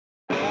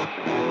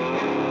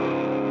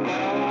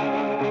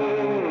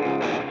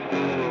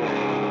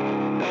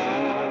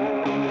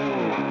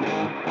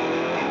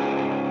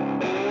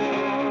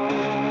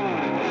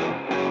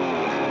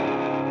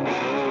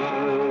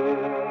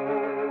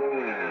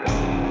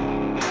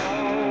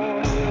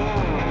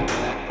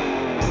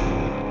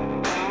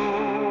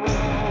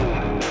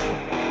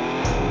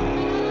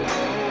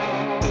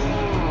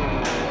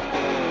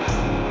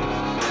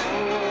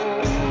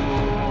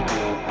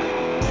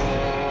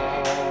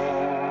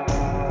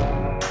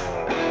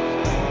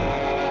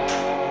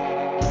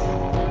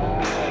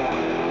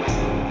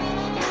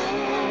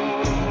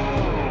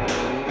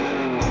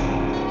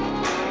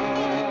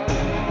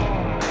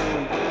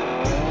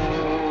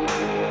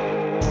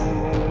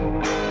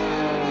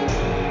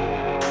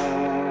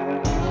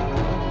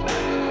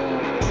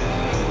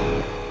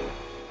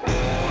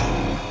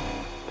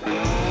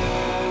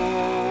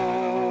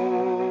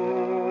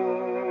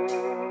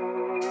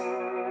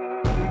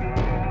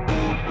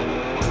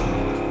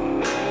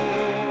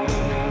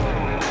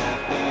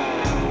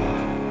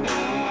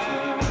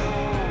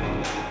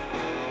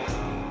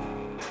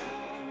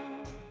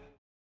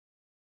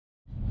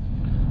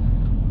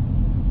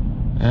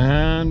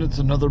It's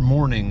another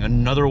morning.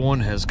 Another one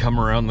has come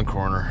around the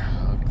corner.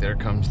 Look, there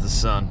comes the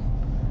sun.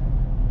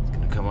 It's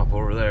gonna come up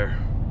over there.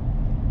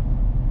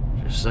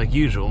 Just like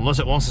usual, unless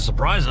it wants to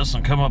surprise us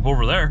and come up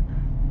over there.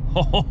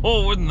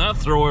 Oh, wouldn't that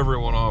throw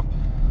everyone off?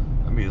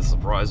 That'd be the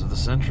surprise of the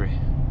century.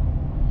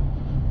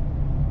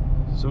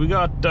 So we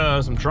got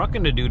some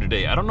trucking to do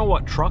today. I don't know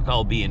what truck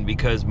I'll be in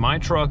because my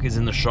truck is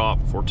in the shop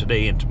for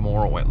today and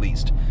tomorrow at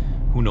least.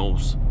 Who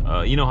knows?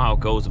 You know how it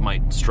goes. It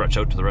might stretch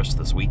out to the rest of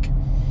this week.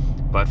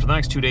 But for the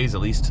next 2 days at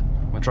least,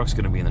 my truck's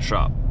gonna be in the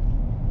shop.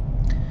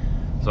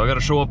 So I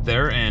gotta show up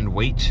there and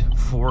wait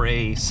for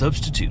a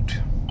substitute.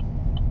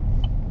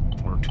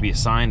 Or to be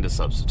assigned a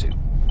substitute.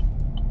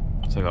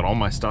 So I got all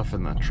my stuff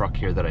in the truck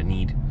here that I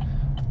need.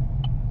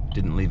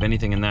 Didn't leave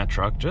anything in that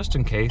truck, just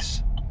in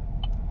case.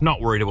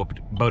 Not worried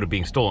about it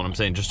being stolen, I'm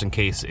saying just in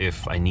case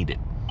if I need it.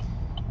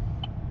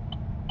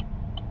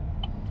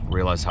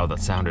 Realize how that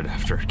sounded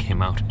after it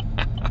came out.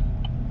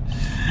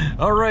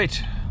 All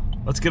right,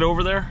 let's get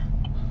over there.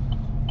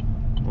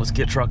 Let's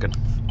get trucking.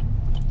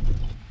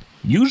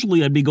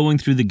 Usually I'd be going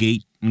through the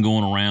gate and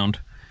going around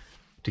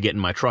to get in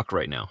my truck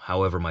right now.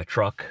 However, my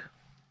truck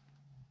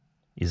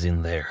is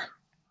in there.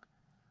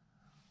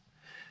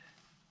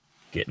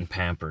 Getting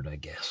pampered, I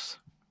guess.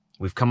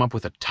 We've come up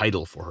with a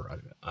title for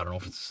her. I don't know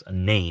if it's a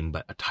name,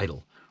 but a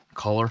title.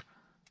 Call her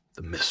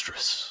the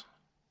Mistress.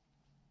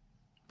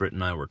 Britt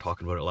and I were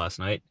talking about it last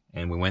night,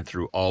 and we went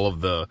through all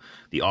of the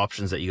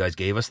options that you guys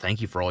gave us.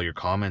 Thank you for all your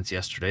comments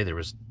yesterday. There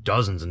was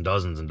dozens and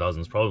dozens and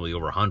dozens, probably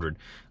over 100,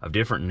 of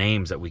different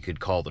names that we could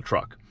call the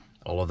truck.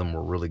 All of them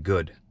were really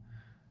good.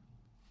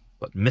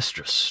 But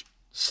Mistress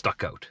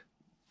stuck out.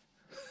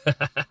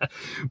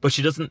 But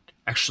she doesn't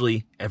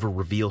actually ever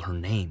reveal her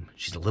name.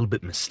 She's a little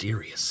bit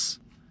mysterious.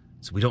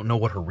 So we don't know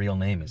what her real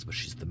name is, but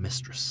she's the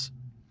Mistress.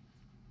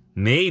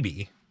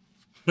 Maybe.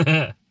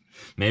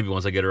 Maybe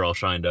once I get her all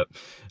shined up,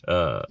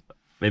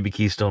 maybe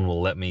Keystone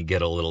will let me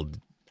get a little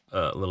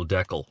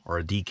decal or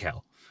a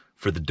decal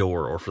for the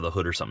door or for the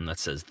hood or something that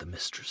says the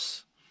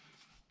Mistress.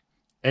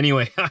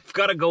 Anyway, I've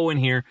got to go in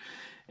here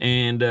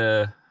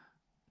and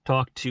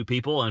talk to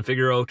people and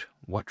figure out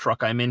what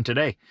truck I'm in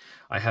today.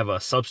 I have a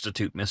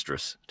substitute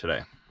mistress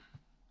today.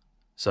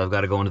 So I've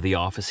got to go into the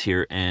office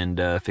here and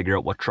figure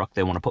out what truck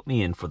they want to put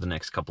me in for the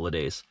next couple of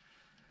days.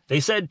 They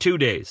said 2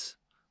 days.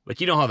 But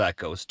you know how that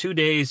goes. 2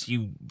 days,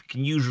 you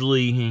can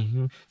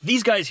usually...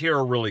 These guys here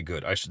are really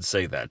good, I should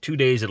say that. 2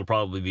 days, it'll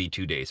probably be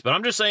 2 days. But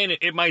I'm just saying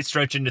it might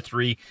stretch into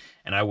 3,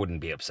 and I wouldn't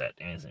be upset.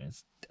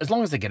 As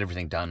long as they get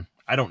everything done.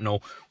 I don't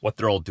know what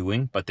they're all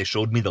doing, but they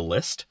showed me the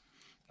list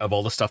of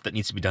all the stuff that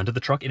needs to be done to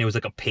the truck, and it was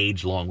like a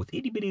page long with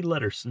itty-bitty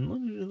letters and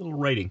little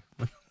writing.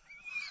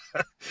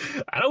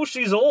 I know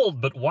she's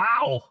old, but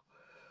wow.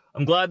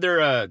 I'm glad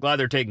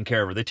they're taking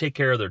care of her. They take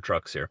care of their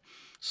trucks here.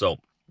 So...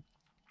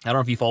 I don't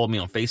know if you follow me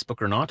on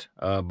Facebook or not,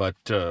 but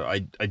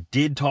I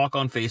did talk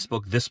on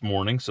Facebook this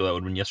morning, so that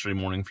would have been yesterday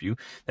morning for you,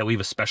 that we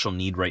have a special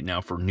need right now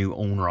for new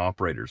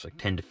owner-operators, like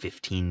 10 to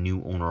 15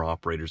 new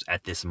owner-operators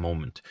at this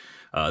moment.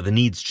 The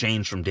needs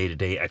change from day to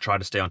day. I try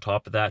to stay on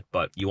top of that,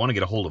 but you want to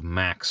get a hold of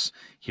Max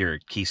here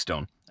at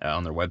Keystone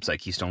on their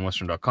website,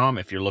 KeystoneWestern.com,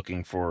 if you're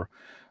looking for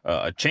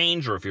a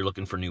change or if you're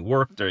looking for new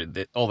work.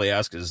 All they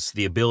ask is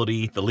the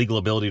legal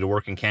ability to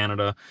work in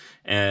Canada,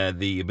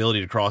 the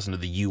ability to cross into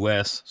the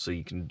U.S. So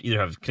you can either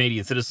have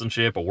Canadian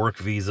citizenship, a work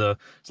visa,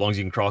 as long as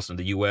you can cross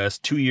into the U.S.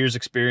 2 years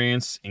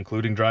experience,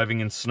 including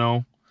driving in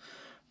snow.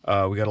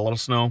 We got a lot of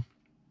snow.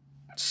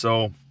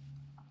 So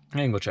I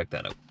can go check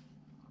that out.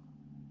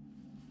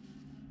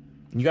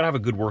 You got to have a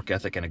good work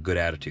ethic and a good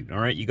attitude, all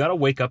right? You got to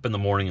wake up in the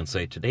morning and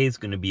say, today's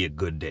going to be a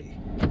good day.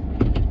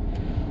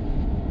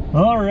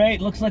 All right,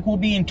 looks like we'll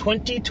be in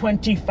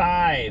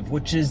 2025,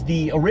 which is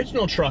the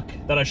original truck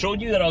that I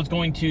showed you that I was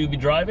going to be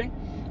driving.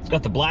 It's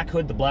got the black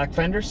hood, the black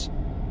fenders.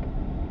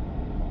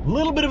 A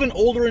little bit of an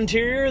older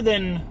interior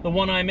than the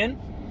one I'm in,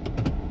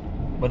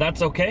 but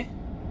that's okay.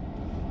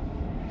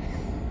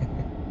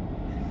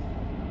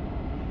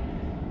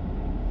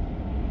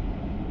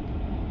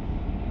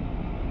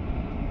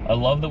 I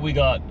love that we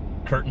got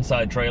curtain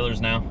side trailers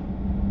now.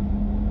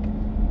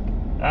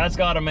 That's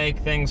got to make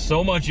things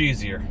so much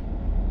easier.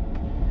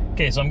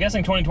 Okay, so I'm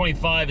guessing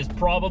 2025 is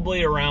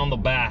probably around the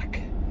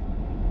back,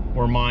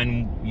 where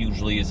mine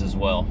usually is as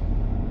well.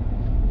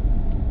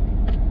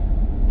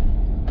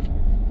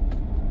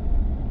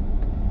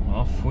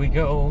 Off we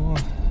go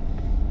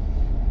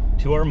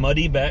to our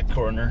muddy back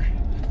corner.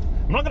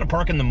 I'm not going to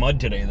park in the mud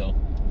today, though.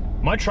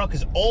 My truck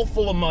is all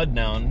full of mud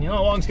now, and you know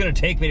how long it's going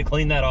to take me to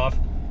clean that off?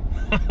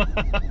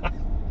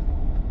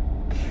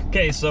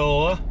 Okay,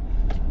 so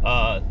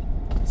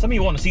some of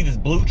you want to see this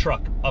blue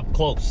truck up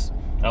close.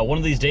 One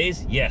of these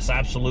days, yes,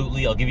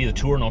 absolutely, I'll give you the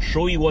tour and I'll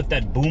show you what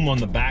that boom on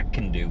the back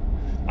can do.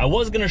 I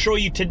was going to show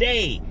you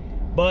today,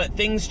 but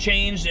things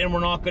changed and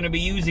we're not going to be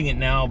using it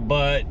now,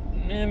 but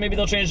maybe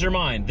they'll change their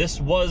mind. This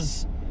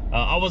was,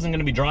 I wasn't going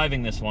to be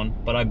driving this one,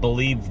 but I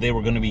believe they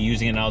were going to be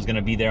using it and I was going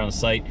to be there on the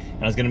site,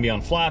 and I was going to be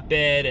on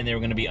flatbed and they were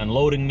going to be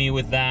unloading me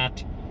with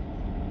that.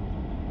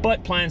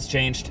 But plans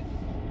changed.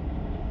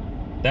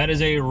 That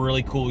is a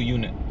really cool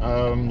unit.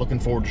 I'm looking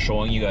forward to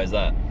showing you guys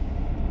that.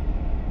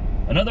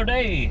 Another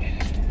day.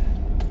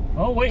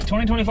 Oh wait,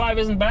 2025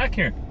 isn't back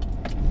here.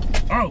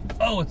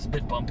 Oh, it's a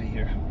bit bumpy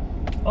here.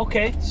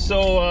 Okay,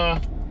 so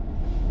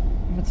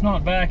if it's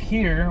not back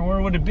here,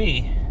 where would it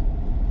be?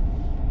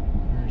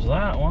 There's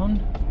that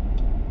one.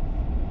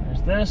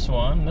 There's this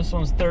one. This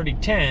one's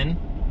 3010.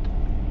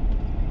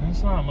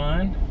 That's not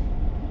mine.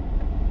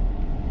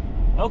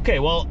 Okay,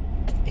 well,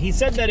 he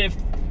said that if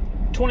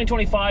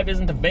 2025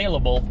 isn't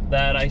available,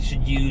 that I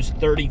should use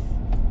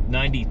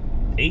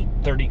 3098,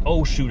 30,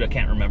 oh shoot, I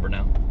can't remember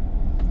now.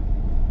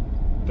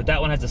 But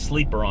that one has a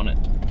sleeper on it.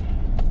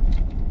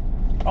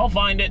 I'll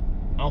find it.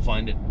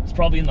 It's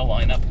probably in the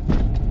lineup.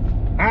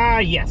 Ah,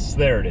 yes,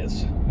 there it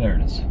is. There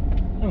it is.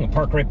 I'm gonna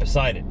park right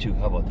beside it too,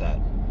 how about that?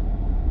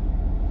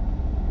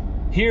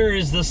 Here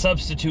is the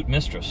substitute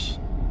mistress.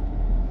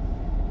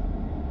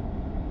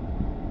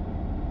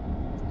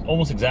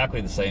 Almost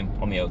exactly the same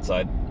on the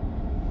outside.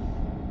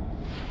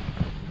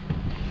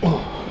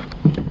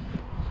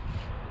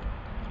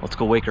 Let's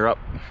go wake her up.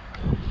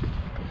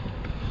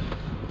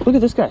 Look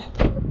at this guy.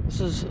 This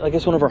is, I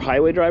guess, one of our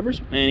highway drivers,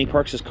 and he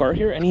parks his car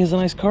here, and he has a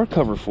nice car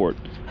cover for it.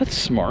 That's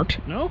smart.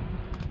 No?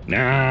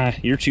 Nah,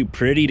 you're too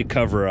pretty to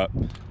cover up.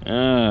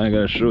 I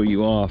gotta show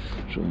you off.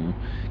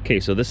 Okay,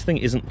 so this thing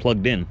isn't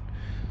plugged in,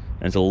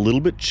 and it's a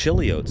little bit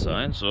chilly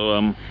outside,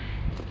 so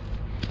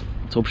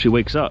let's hope she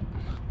wakes up.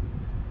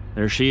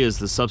 There she is,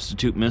 the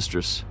substitute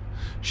mistress.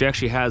 She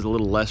actually has a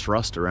little less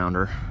rust around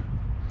her.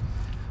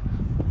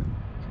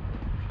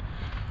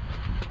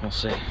 We'll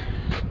see.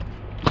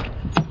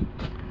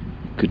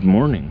 Good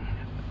morning.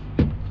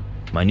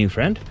 My new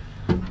friend?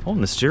 Oh,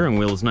 and the steering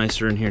wheel is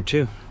nicer in here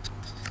too.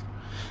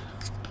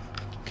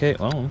 Okay,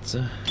 well, let's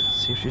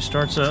see if she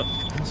starts up.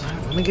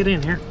 Let me get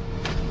in here.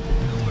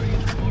 How are you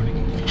this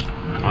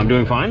morning? I'm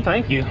doing fine,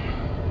 thank you.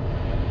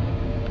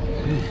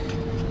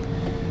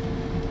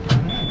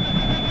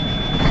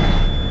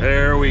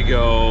 There we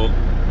go.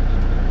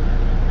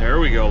 There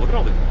we go. Look at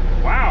all the...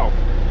 Wow.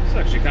 This is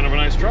actually kind of a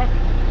nice truck.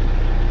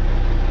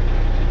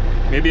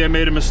 Maybe I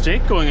made a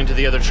mistake going into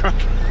the other truck.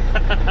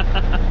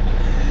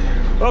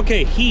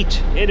 Okay,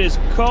 heat. It is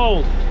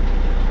cold.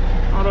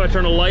 How do I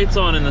turn the lights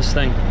on in this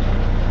thing?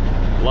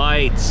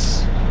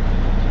 Lights.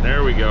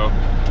 There we go.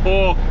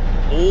 Oh,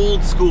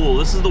 old school.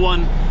 This is the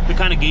one that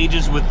kind of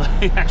gauges with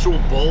the actual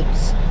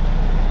bulbs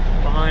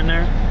behind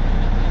there.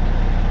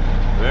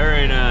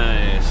 Very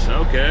nice.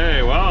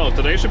 Okay, wow,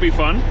 today should be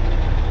fun.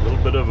 A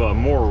little bit of a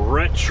more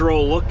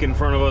retro look in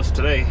front of us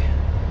today.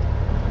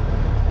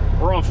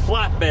 We're on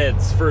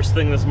flatbeds first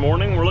thing this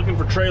morning. We're looking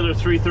for trailer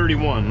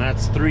 331.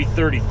 That's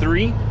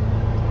 333.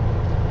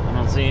 I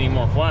don't see any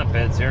more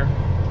flatbeds here.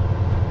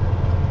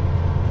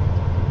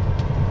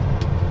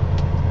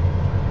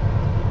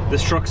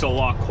 This truck's a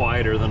lot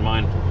quieter than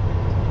mine.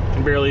 I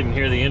can barely even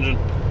hear the engine.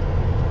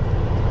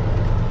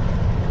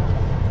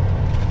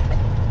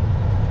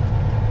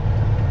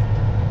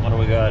 What do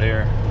we got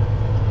here?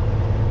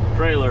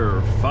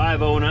 Trailer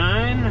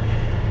 509.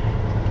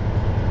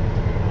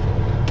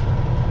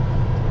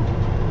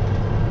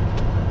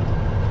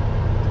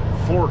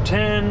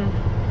 $410,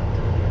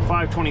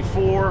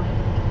 $524.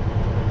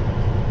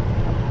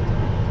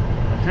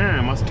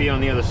 Must be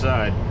on the other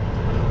side.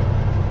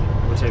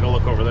 We'll take a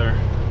look over there.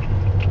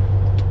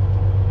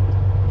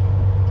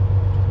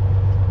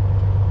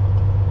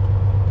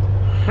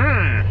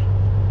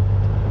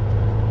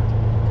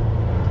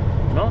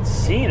 Not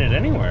seeing it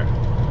anywhere.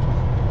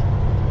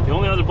 The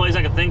only other place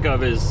I can think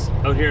of is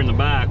out here in the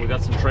back. We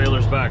got some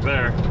trailers back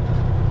there.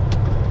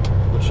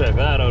 We'll check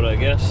that out, I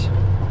guess.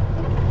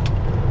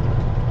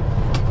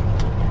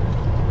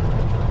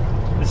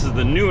 This is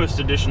the newest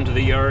addition to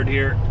the yard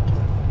here.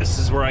 This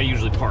is where I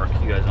usually park,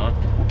 you guys know.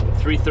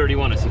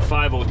 331, I see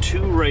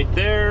 502 right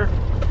there.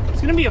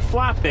 It's gonna be a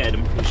flatbed,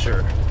 I'm pretty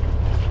sure.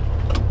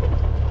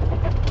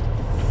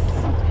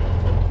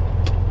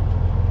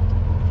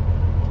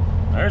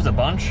 There's a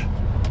bunch.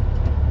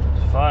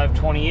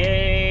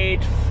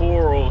 528,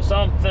 40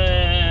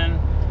 something.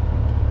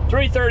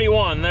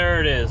 331, there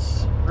it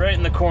is. Right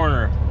in the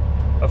corner.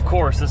 Of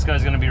course, this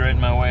guy's gonna be right in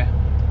my way.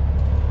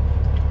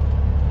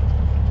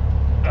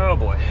 Oh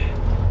boy.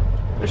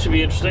 This should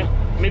be interesting.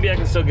 Maybe I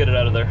can still get it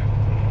out of there.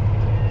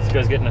 This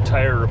guy's getting a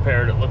tire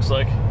repaired, it looks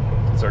like.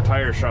 It's our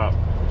tire shop.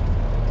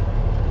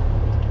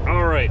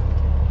 All right.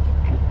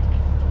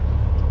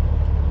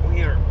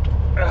 We are...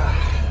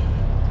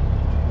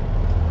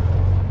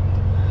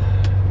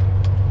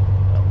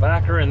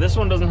 backer, and this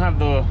one doesn't have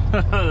the,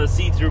 the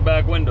see-through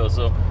back window,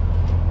 so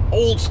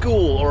old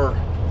school, or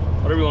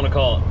whatever you want to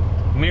call it.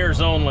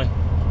 Mirrors only.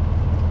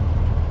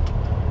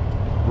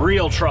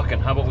 Real trucking,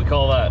 how about we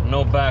call that?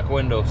 No back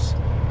windows.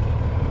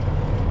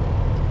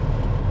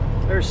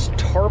 There's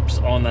tarps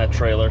on that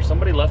trailer.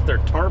 Somebody left their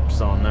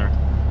tarps on there.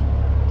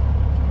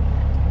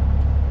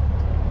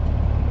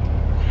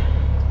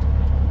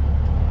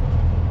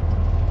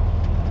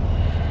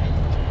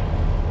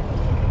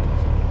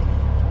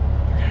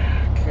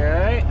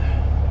 Okay.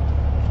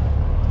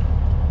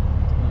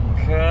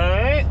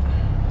 Okay.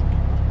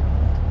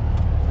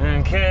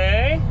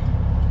 Okay.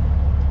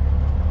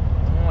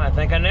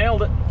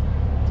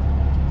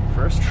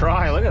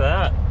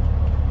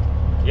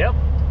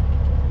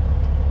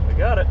 We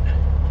got it.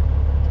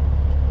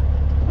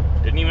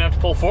 Didn't even have to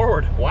pull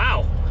forward.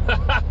 Wow.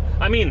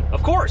 I mean,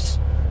 of course.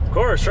 Of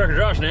course, Trucker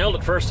Josh nailed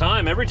it first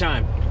time, every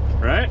time.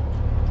 Right?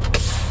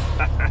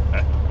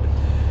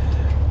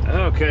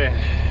 Okay,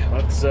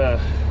 let's we'll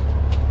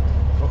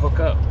hook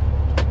up.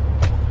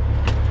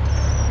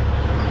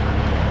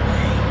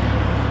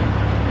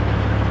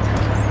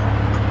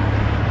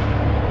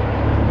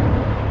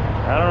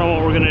 I don't know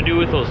what we're gonna do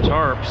with those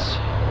tarps.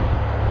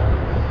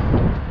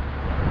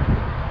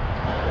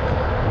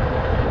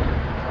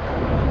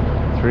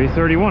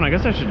 $331. I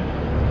guess I should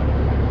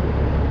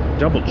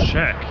double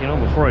check, you know,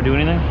 before I do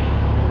anything.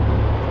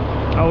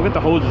 Oh, we'll get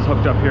the hoses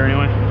hooked up here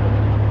anyway.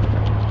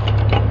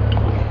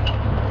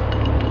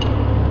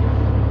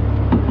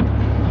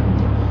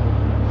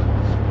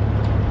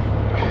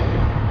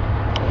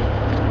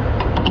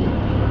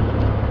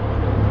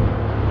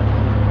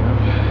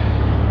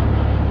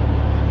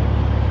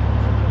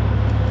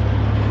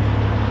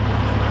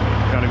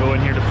 Gotta go in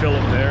here to fill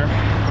it there.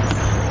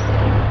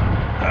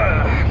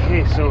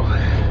 Okay, so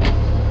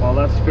while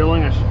that's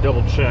filling, I should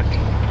double check.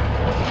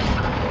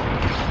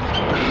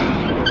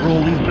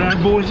 Roll these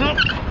bad boys up.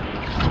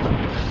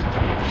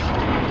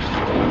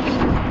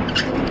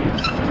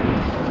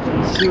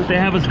 Let's see what they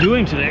have us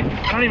doing today.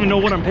 I don't even know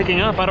what I'm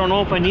picking up. I don't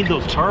know if I need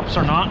those tarps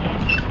or not.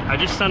 I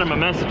just sent them a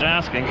message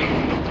asking.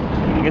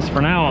 I guess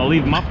for now I'll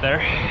leave them up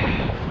there.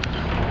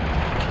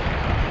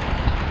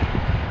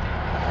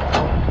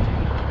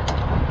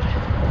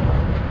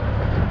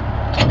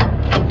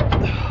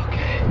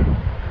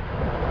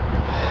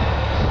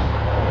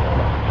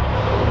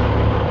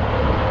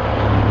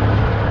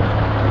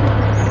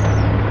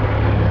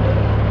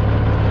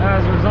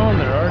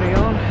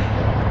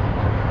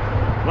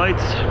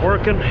 Lights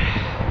working.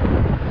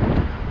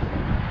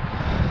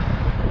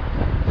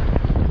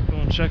 Go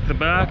and check the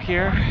back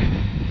here.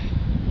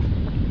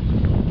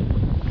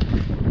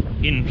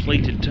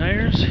 Inflated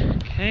tires.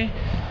 Okay.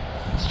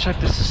 Let's check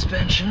the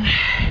suspension.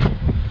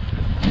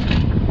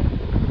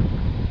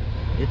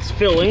 It's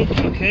filling.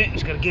 Okay,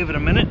 just gotta give it a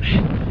minute.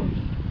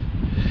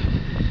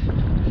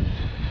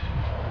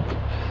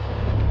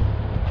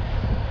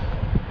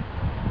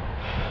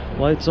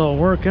 Lights all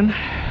working.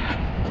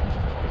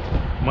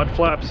 Mud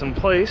flaps in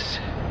place,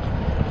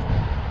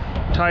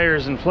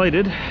 tires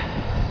inflated.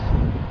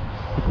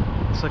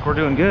 Looks like we're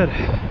doing good.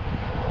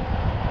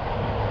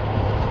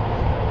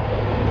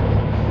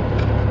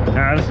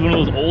 This is one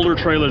of those older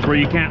trailers where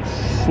you can't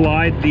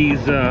slide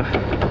these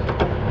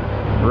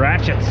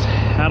ratchets.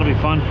 That'll be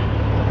fun.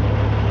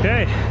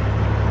 Okay.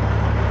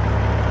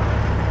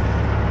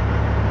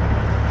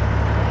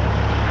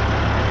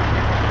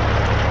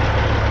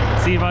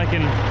 See if I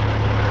can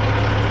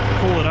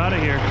pull it out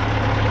of here.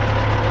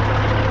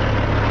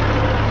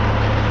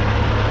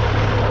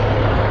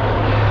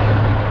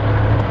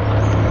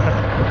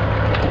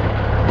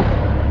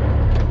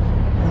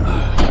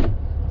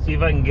 See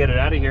if I can get it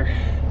out of here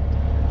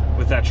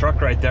with that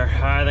truck right there.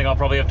 I think I'll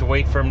probably have to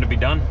wait for him to be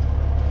done.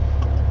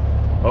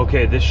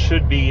 Okay, this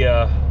should be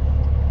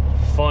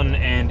fun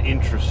and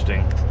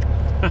interesting.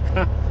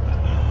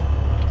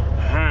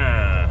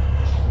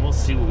 We'll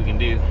see what we can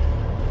do.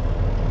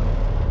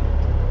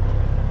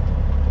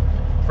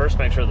 First,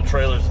 make sure the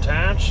trailer's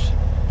attached.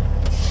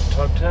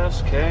 Tug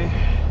test, okay.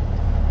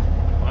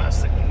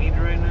 Last thing we need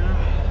right now.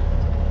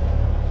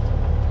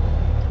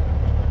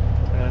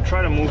 I'm gonna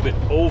try to move it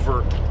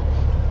over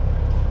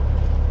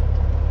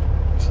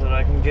so that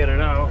I can get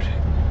it out.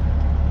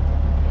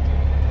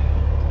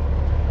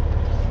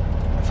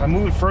 If I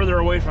move it further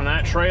away from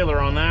that trailer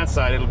on that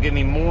side, it'll give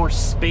me more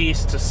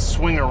space to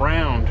swing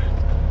around.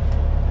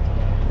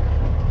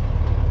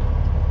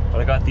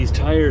 But I got these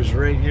tires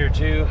right here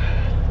too.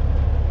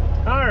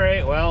 All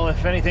right, well,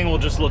 if anything, we'll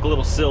just look a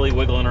little silly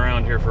wiggling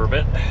around here for a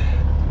bit.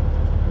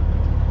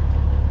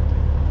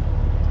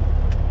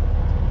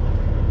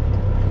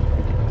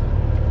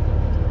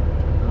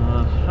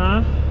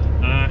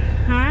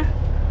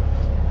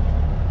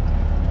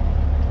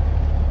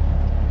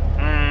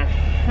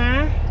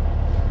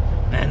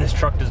 Man, this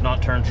truck does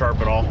not turn sharp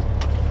at all.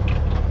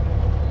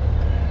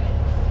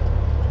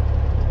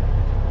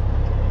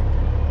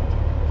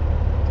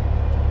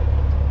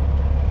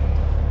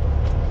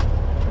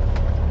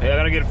 Hey, I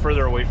gotta get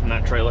further away from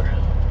that trailer.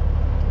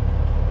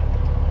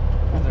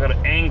 I gotta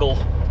angle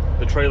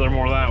the trailer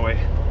more that way.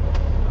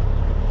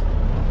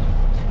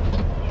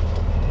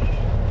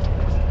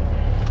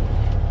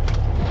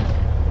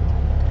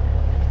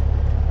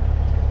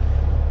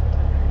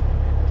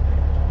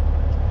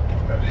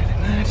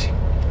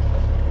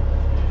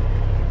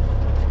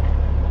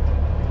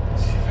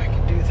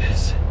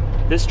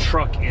 This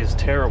truck is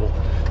terrible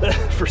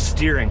for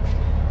steering.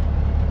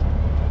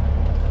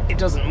 It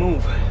doesn't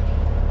move.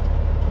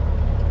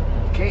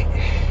 Okay.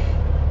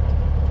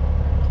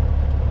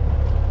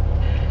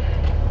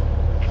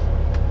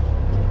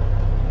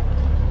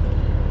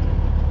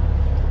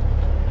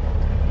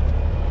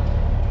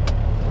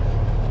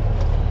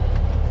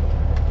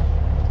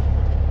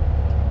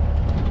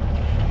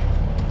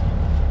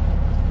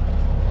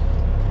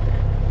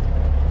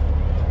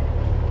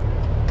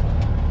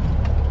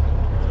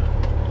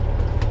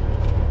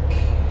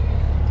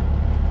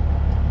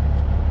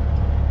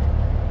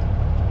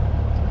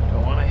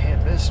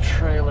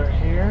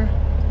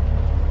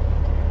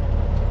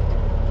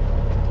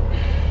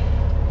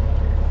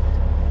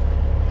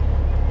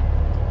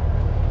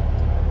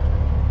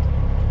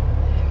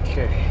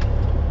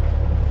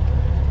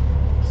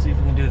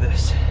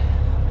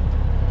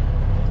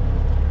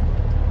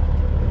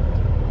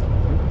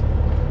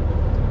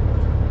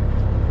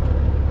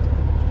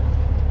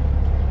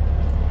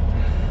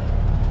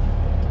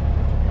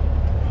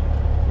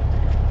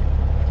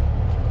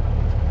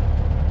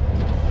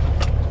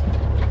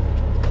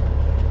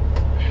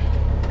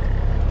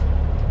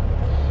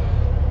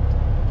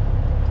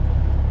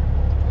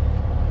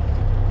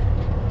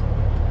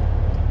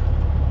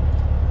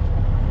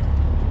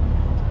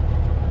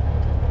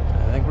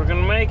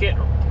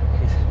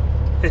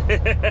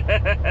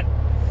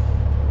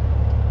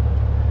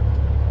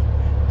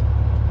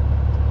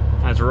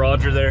 That's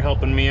Roger there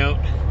helping me out.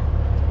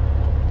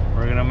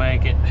 We're gonna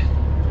make it.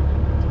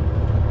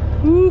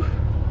 Woo!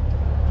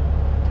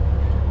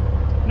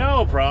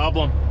 No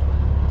problem.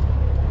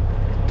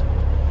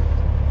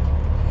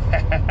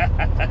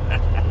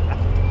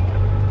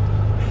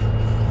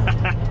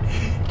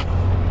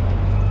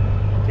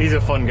 He's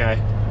a fun guy.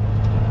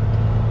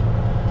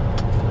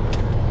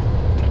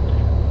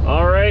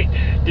 All right,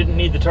 didn't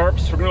need the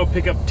tarps. We're gonna go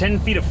pick up 10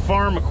 feet of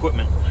farm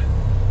equipment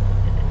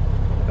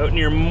out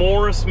near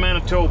Morris,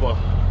 Manitoba.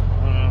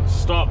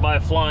 Stop by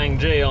Flying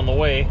J on the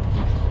way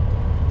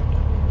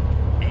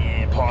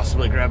and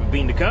possibly grab a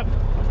bean to cup.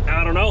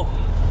 I don't know.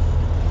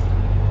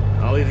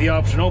 I'll leave the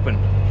option open.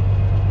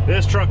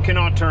 This truck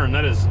cannot turn.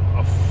 That is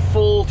a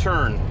full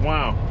turn.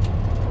 Wow.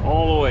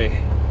 All the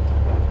way.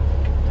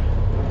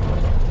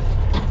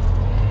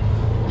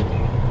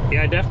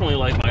 Yeah, I definitely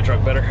like my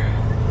truck better.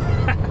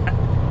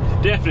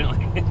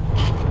 Definitely.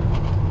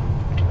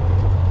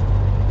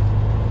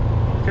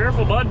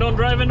 Careful, bud. Don't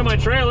drive into my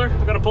trailer.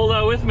 I've got to pull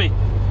that with me.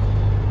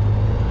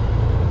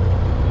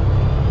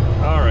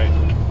 Alright.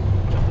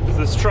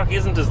 This truck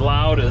isn't as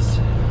loud as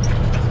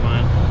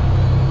mine.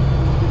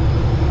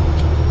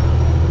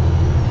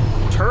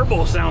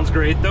 Turbo sounds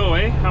great though,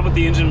 eh? How about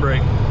the engine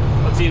brake?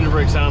 What's the engine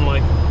brake sound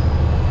like?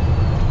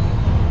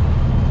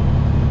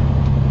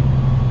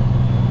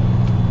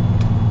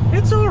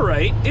 It's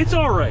alright. It's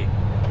alright.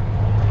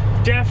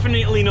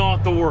 Definitely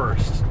not the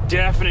worst.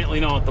 Definitely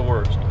not the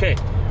worst. Okay,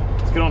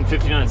 let's get on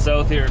 59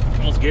 South here.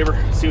 Let's give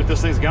her, see what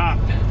this thing's got.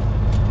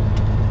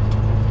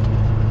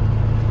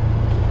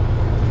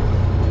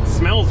 It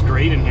smells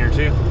great in here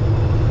too.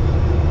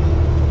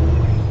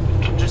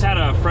 Just had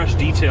a fresh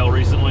detail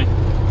recently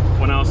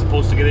when I was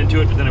supposed to get into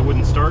it, but then it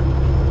wouldn't start.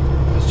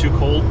 It was too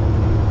cold.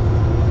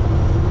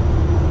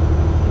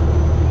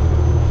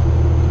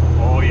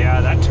 Oh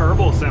yeah, that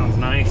turbo sounds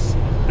nice.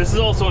 This is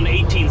also an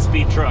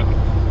 18-speed truck.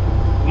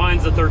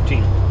 Mine's a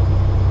 13.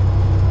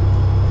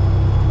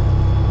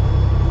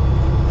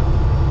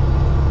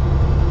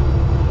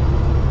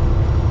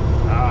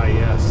 Ah,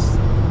 yes.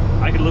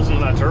 I could listen to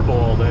that turbo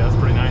all day. That's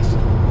pretty nice.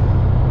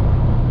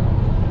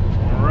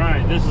 All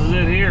right, this is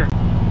it here.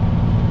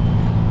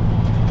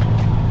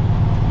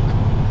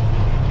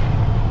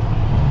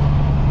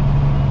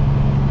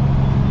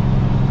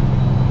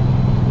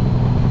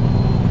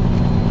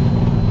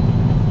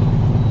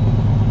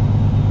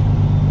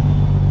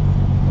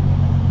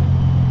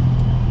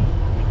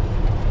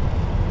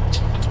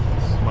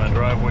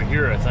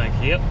 Here, I think.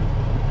 Yep.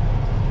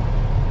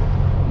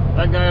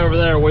 That guy over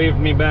there waved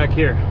me back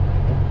here.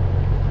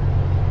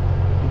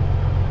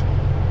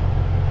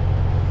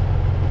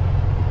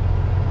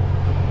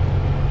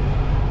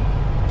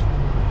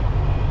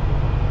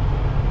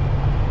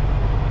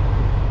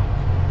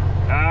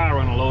 Ah,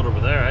 we're gonna load over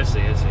there. I see,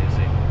 I see, I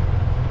see.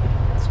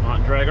 Let's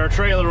not drag our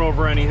trailer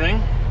over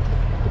anything.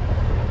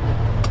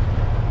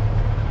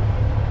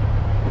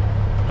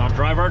 Don't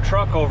drive our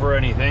truck over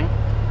anything.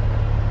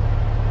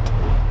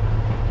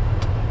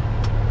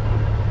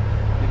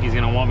 He's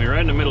gonna want me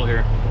right in the middle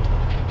here.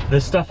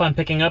 This stuff I'm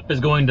picking up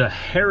is going to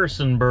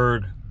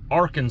Harrisonburg,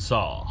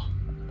 Arkansas,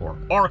 or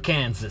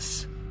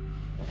Arkansas.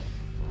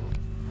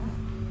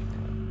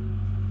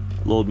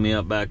 Load me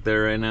up back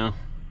there right now.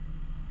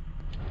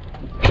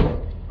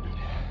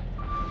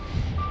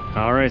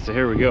 All right, so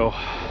here we go.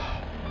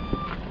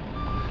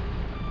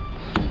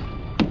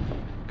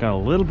 Got a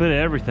little bit of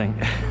everything.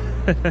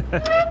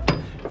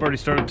 I've already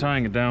started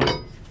tying it down.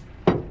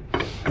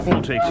 It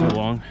won't take too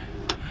long.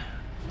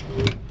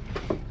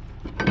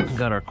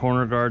 Got our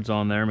corner guards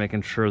on there,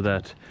 making sure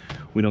that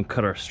we don't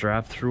cut our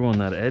strap through on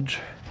that edge.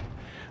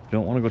 We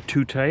don't want to go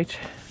too tight,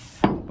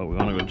 but we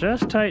want to go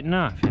just tight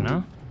enough, you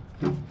know?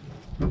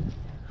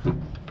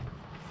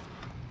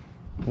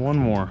 One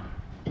more.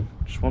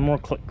 Just one more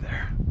click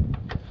there.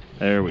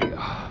 There we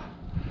go.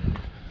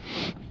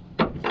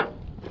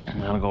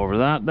 And I'll go over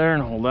that there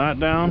and hold that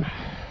down.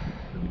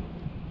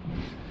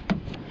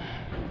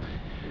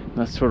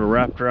 That's sort of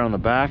wrapped around the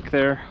back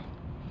there,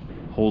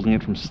 holding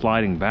it from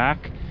sliding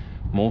back.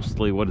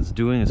 Mostly what it's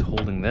doing is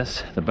holding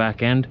this, the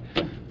back end,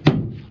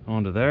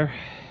 onto there.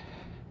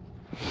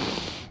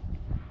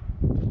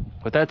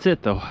 But that's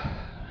it though.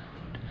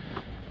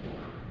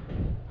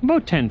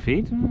 About 10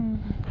 feet,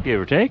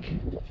 give or take.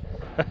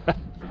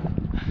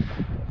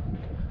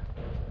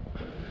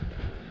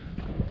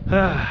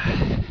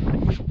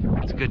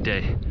 It's a good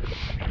day.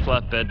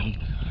 Flatbed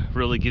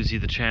really gives you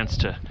the chance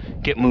to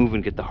get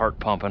moving, get the heart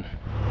pumping.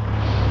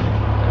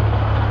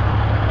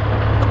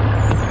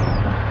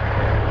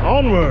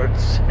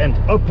 Onwards and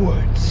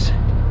upwards.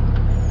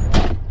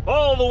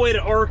 All the way to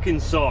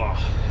Arkansas.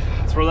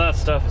 That's where that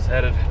stuff is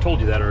headed. I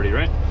told you that already,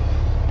 right?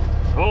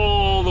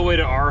 All the way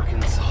to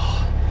Arkansas.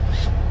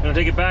 I'm gonna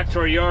take it back to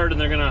our yard and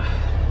they're gonna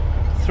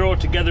throw it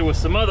together with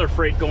some other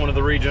freight going to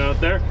the region out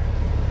there.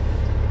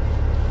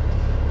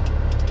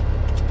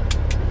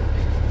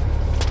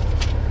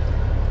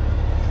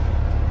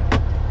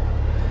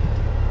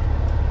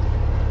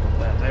 Put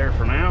that there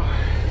for now.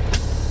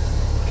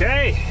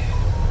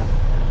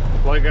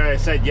 like I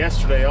said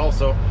yesterday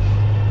also,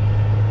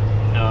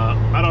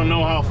 I don't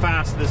know how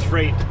fast this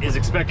freight is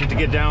expected to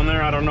get down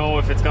there. I don't know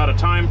if it's got a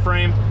time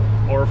frame,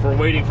 or if we're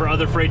waiting for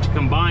other freight to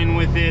combine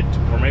with it,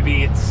 or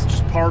maybe it's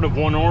just part of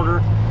one order.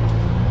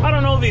 I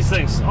don't know these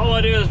things. All I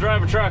do is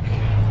drive a truck.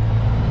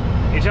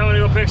 You tell me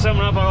to go pick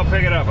something up, I'll go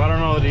pick it up. I don't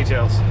know the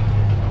details.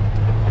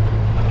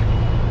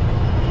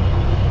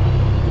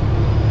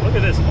 Look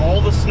at this,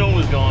 all the snow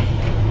is gone.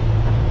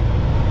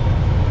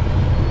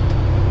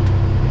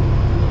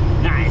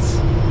 Nice.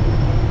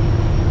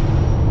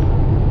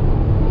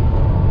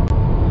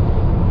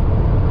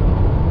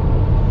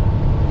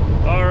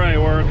 All right,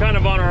 we're kind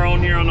of on our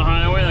own here on the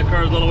highway. That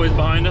car's a little ways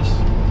behind us.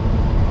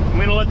 I'm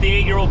gonna let the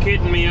 8-year-old kid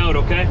and me out,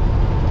 okay?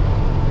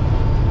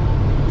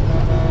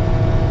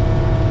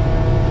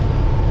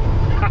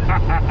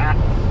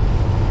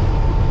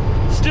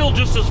 Still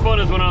just as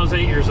fun as when I was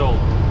 8 years old.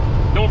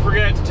 Don't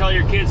forget to tell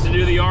your kids to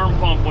do the arm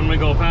pump when we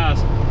go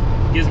past.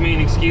 Gives me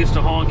an excuse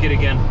to honk it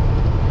again.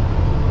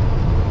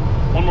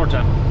 One more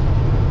time.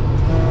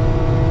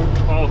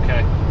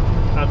 Okay,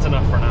 that's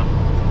enough for now.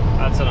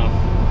 That's enough.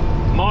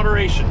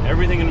 Moderation,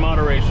 everything in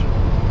moderation.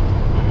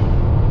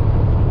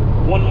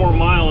 One more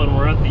mile and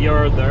we're at the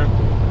yard there.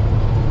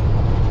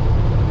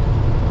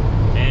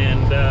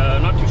 And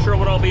not too sure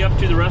what I'll be up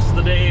to the rest of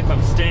the day, if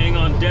I'm staying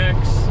on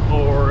decks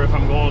or if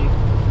I'm going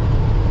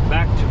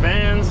back to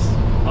Vans.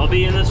 I'll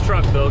be in this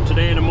truck though,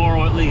 today and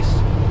tomorrow at least.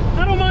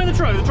 I don't mind the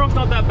truck's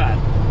not that bad.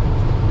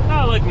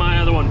 I like my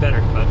other one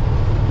better, but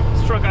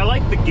this truck, I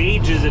like the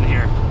gauges in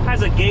here. It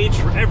has a gauge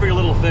for every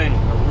little thing.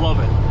 I love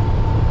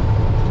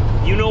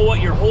it. You know what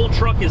your whole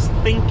truck is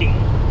thinking,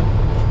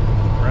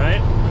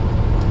 right?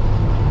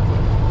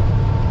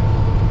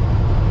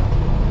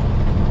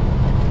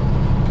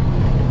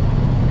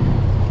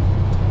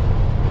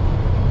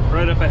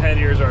 Right up ahead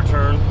here's our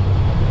turn.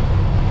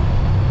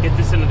 Get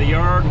this into the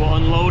yard, we'll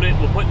unload it,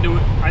 we'll put into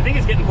it. I think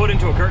it's getting put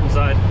into a curtain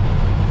side.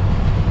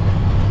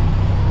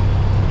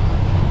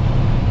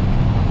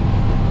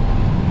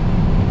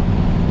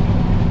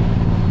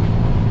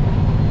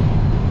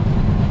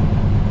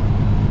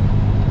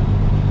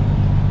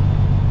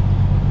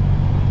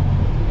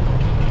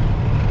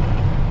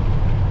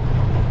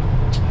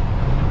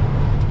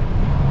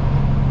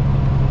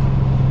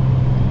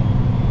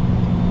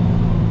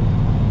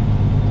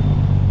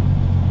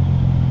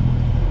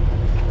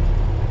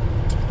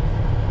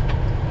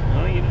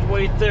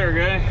 There,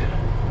 guy.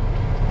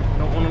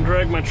 Don't want to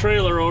drag my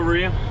trailer over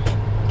you.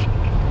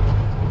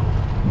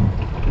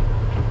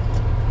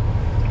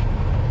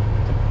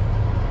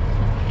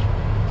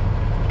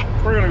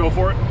 We're gonna go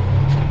for it.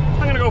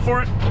 I'm gonna go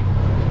for it.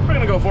 We're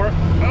gonna go for it.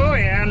 Oh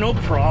yeah, no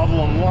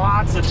problem.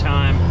 Lots of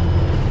time.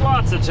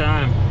 Lots of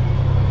time.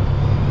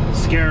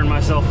 Scaring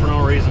myself for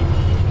no reason.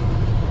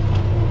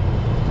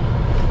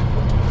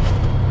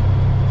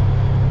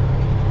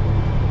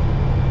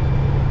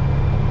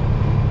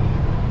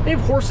 They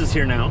have horses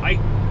here now. I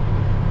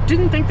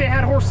didn't think they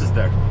had horses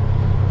there.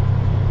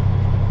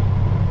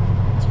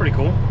 It's pretty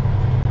cool.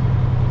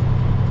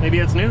 Maybe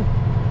it's new.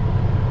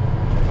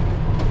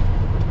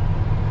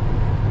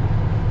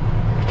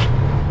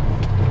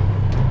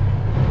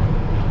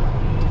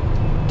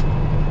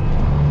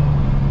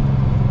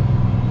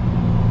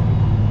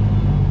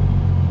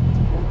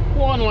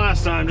 One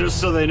last time, just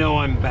so they know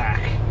I'm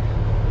back.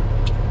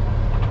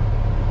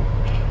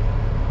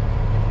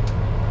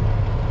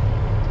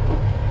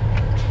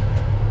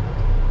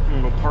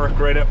 Park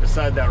right up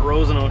beside that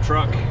Rosano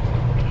truck.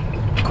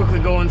 Quickly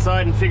go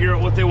inside and figure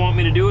out what they want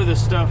me to do with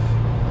this stuff.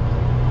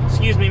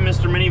 Excuse me,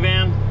 Mr.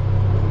 Minivan.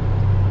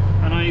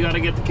 I know you gotta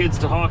get the kids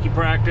to hockey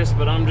practice,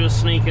 but I'm just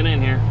sneaking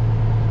in here.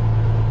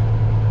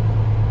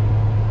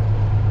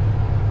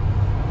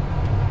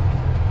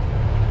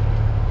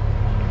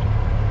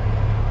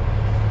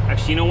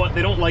 Actually, you know what?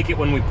 They don't like it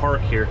when we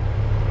park here.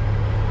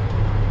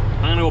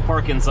 I'm gonna go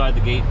park inside the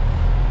gate.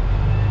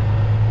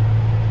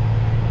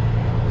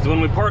 Because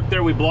when we park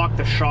there, we block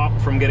the shop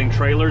from getting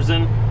trailers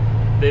in.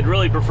 They'd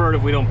really prefer it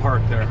if we don't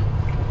park there.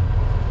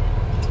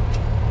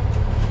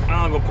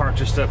 I'll go park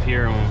just up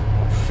here and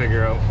we'll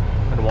figure out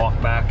how to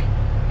walk back.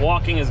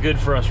 Walking is good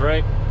for us,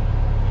 right?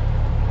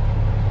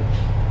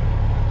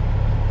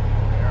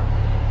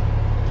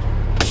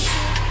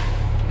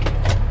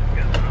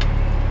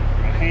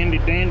 A handy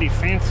dandy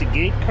fancy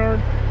gate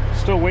card.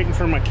 Still waiting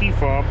for my key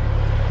fob.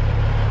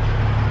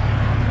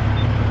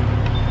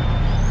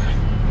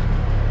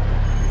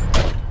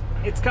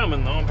 It's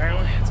coming though,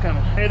 apparently. It's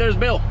coming. Hey, there's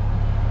Bill.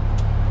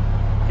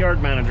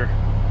 Yard manager.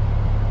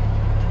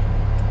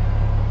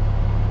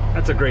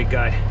 That's a great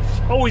guy.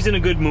 Always in a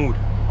good mood.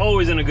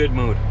 Always in a good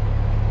mood.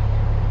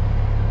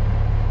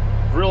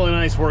 Really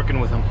nice working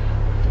with him.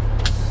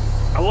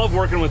 I love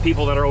working with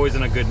people that are always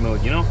in a good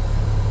mood, you know?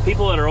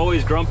 People that are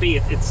always grumpy,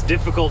 it's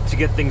difficult to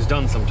get things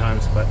done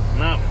sometimes, but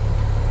no.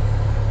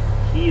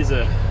 He is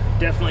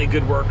definitely a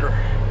good worker.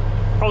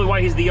 Probably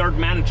why he's the yard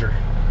manager.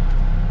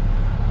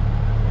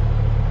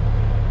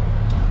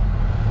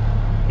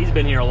 He's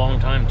been here a long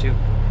time too.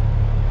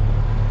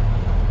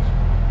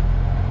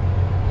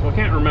 So I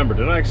can't remember,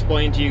 did I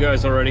explain to you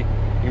guys already?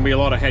 Gonna be a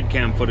lot of head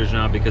cam footage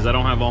now because I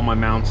don't have all my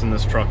mounts in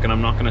this truck, and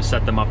I'm not gonna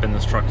set them up in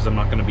this truck because I'm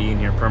not gonna be in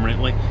here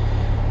permanently.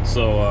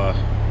 So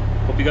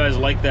hope you guys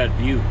like that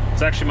view.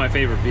 It's actually my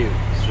favorite view.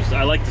 It's just,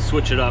 I like to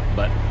switch it up,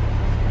 but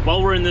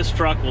while we're in this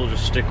truck, we'll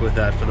just stick with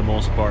that for the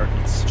most part.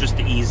 It's just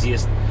the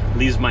easiest,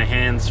 leaves my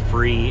hands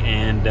free,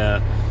 and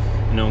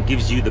you know,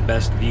 gives you the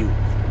best view.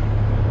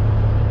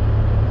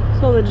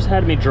 So they just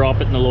had me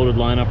drop it in the loaded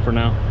lineup for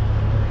now.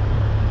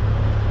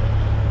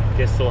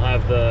 Guess they'll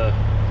have the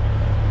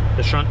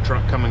shunt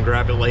truck come and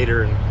grab it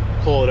later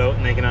and pull it out,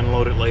 and they can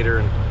unload it later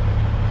and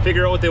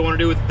figure out what they want to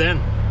do with it then.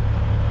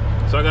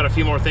 So I got a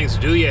few more things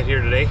to do yet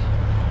here today.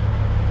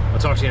 I'll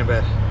talk to you in a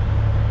bit.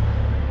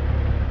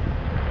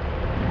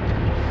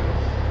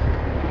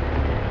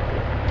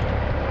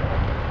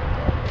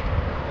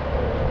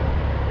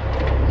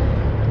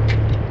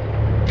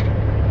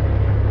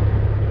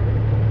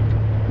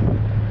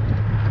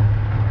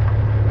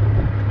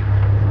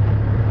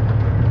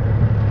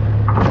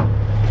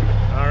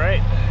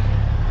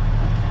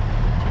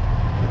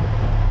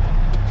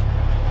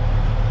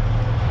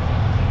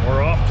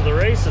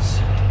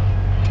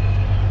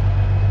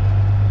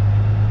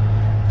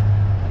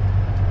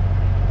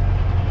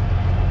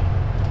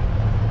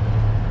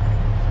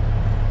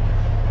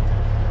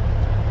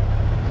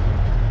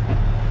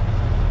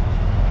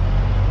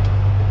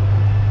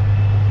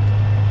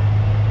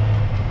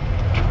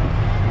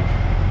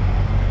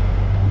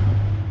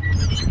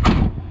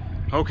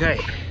 Okay,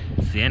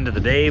 it's the end of the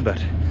day,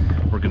 but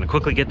we're gonna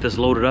quickly get this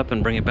loaded up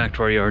and bring it back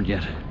to our yard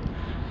yet.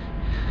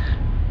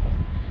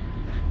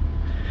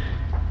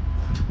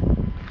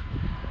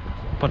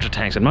 Bunch of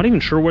tanks. I'm not even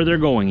sure where they're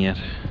going yet.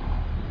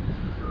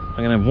 I'm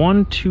gonna have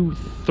 1, 2,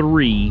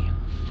 3,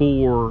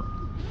 4,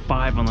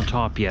 5 on the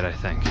top yet, I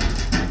think.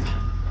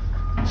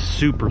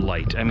 Super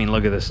light. I mean,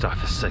 look at this stuff.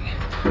 It's like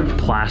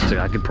plastic.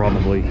 I could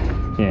probably,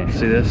 yeah,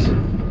 see this?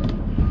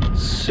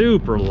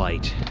 Super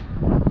light.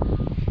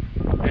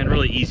 And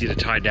really easy to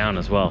tie down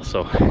as well,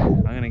 so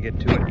I'm gonna get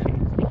to it.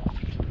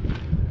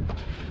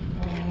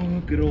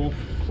 Oh, good old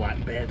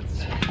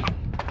flatbeds.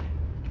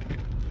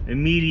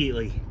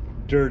 Immediately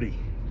dirty.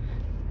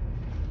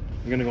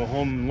 I'm gonna go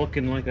home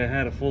looking like I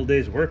had a full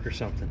day's work or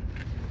something.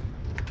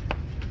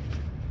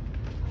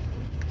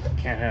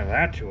 Can't have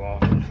that too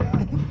often.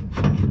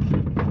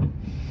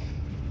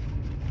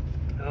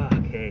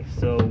 Okay,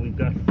 so we've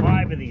got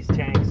 5 of these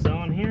tanks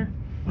on here.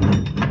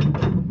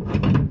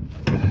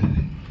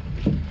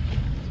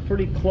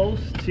 Pretty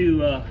close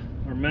to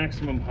our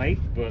maximum height,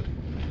 but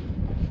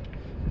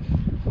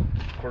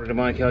according to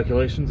my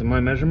calculations and my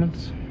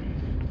measurements,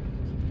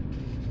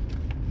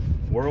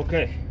 we're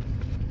okay.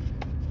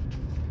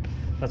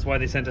 That's why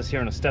they sent us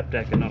here on a step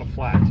deck and not a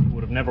flat. It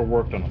would have never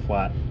worked on a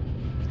flat.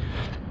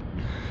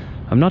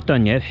 I'm not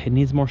done yet. It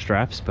needs more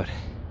straps, but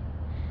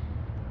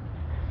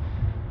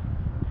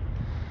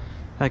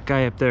that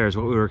guy up there is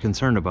what we were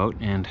concerned about,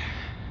 and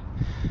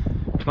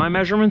to my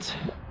measurements,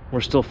 we're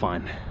still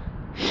fine.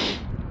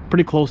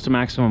 Pretty close to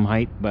maximum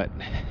height, but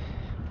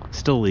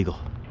still legal.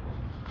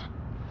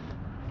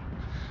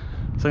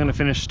 So I'm gonna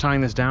finish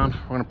tying this down.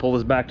 We're gonna pull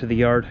this back to the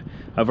yard.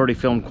 I've already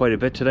filmed quite a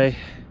bit today.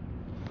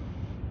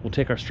 We'll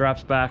take our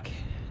straps back,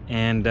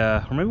 and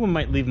or maybe we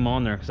might leave them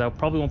on there because I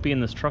probably won't be in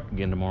this truck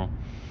again tomorrow.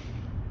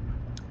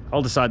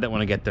 I'll decide that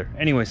when I get there.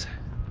 Anyways,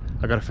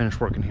 I gotta finish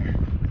working here.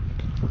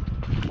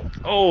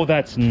 Oh,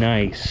 that's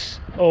nice.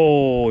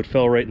 Oh, it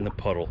fell right in the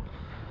puddle.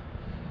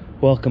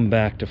 Welcome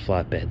back to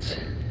Flatbeds.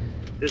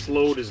 This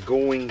load is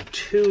going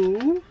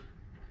to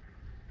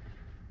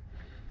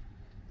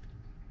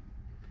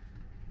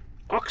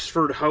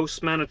Oxford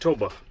House,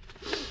 Manitoba,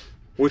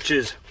 which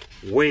is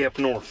way up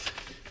north.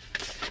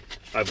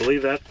 I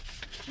believe that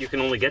you can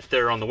only get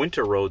there on the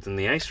winter roads and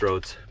the ice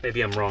roads.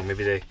 Maybe I'm wrong.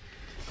 Maybe they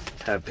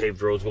have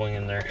paved roads going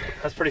in there.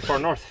 That's pretty far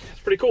north.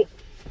 It's pretty cool.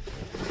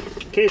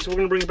 Okay, so we're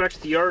gonna bring it back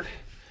to the yard,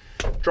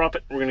 drop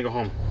it, and we're gonna go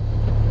home.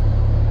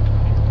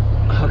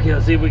 Okay,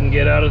 let's see if we can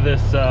get out of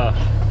this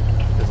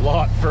this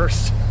lot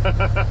first. Put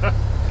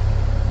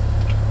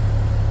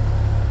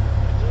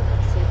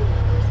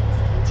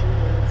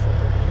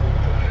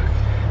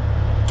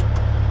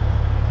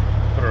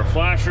our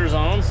flashers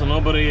on so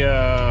nobody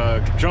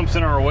jumps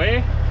in our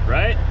way,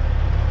 right?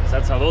 So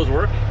that's how those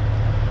work.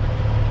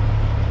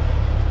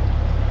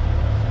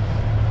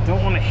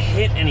 Don't want to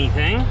hit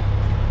anything.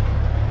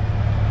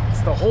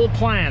 It's the whole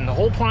plan. The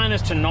whole plan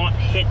is to not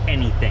hit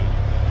anything.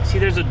 See,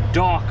 there's a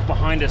dock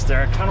behind us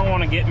there. I kind of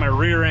want to get my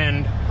rear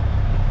end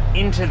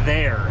into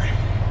there.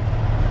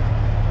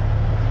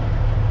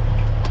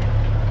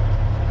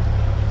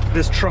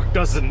 This truck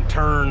doesn't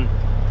turn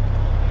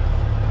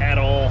at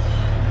all.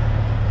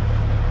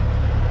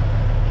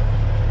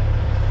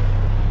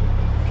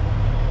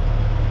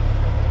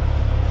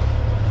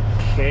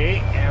 Okay,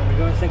 and we're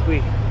going to think we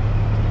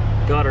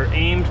got her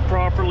aimed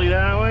properly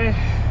that way.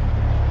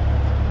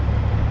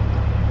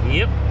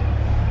 Yep,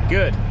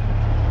 good.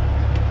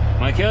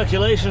 My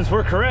calculations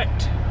were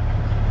correct.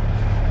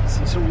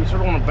 See, so we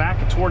sort of want to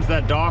back it towards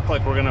that dock,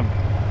 like we're gonna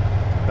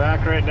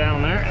back right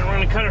down there, and we're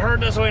gonna cut it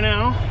hard this way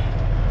now.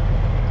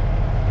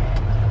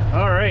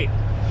 All right,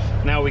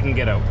 Now we can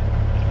get out.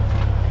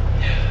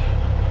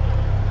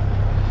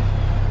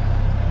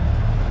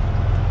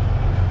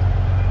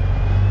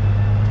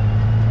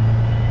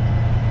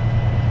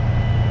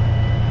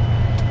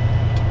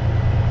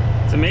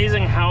 It's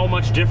amazing how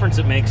much difference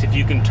it makes if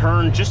you can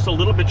turn just a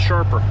little bit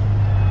sharper.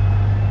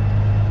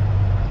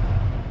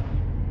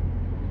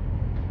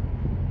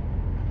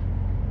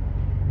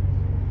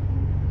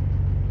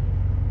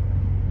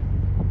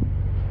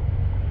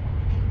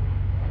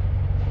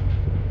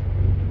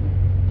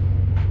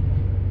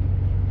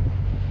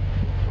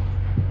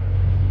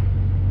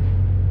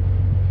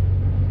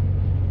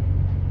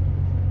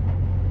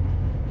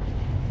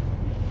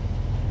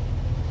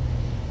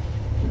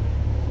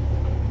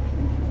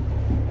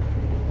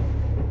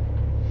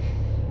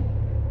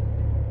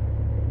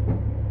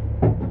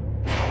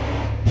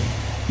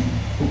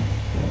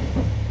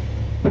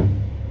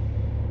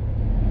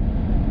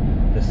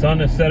 The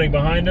sun is setting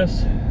behind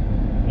us.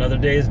 Another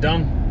day is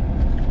done.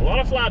 A lot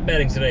of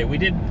flatbedding today. We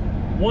did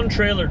one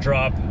trailer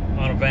drop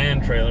on a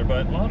van trailer,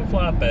 but a lot of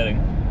flatbedding.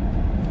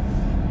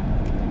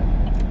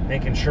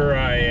 Making sure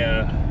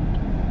I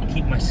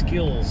keep my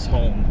skills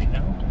honed, you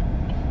know?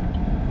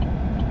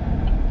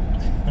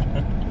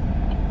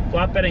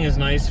 Flatbedding is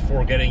nice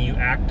for getting you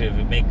active.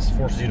 It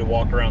forces you to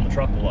walk around the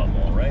truck a lot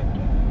more, right?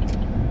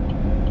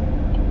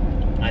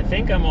 I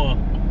think I'm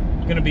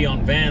gonna be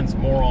on vans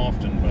more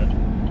often, but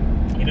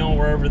you know,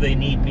 wherever they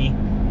need me,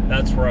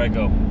 that's where I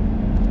go.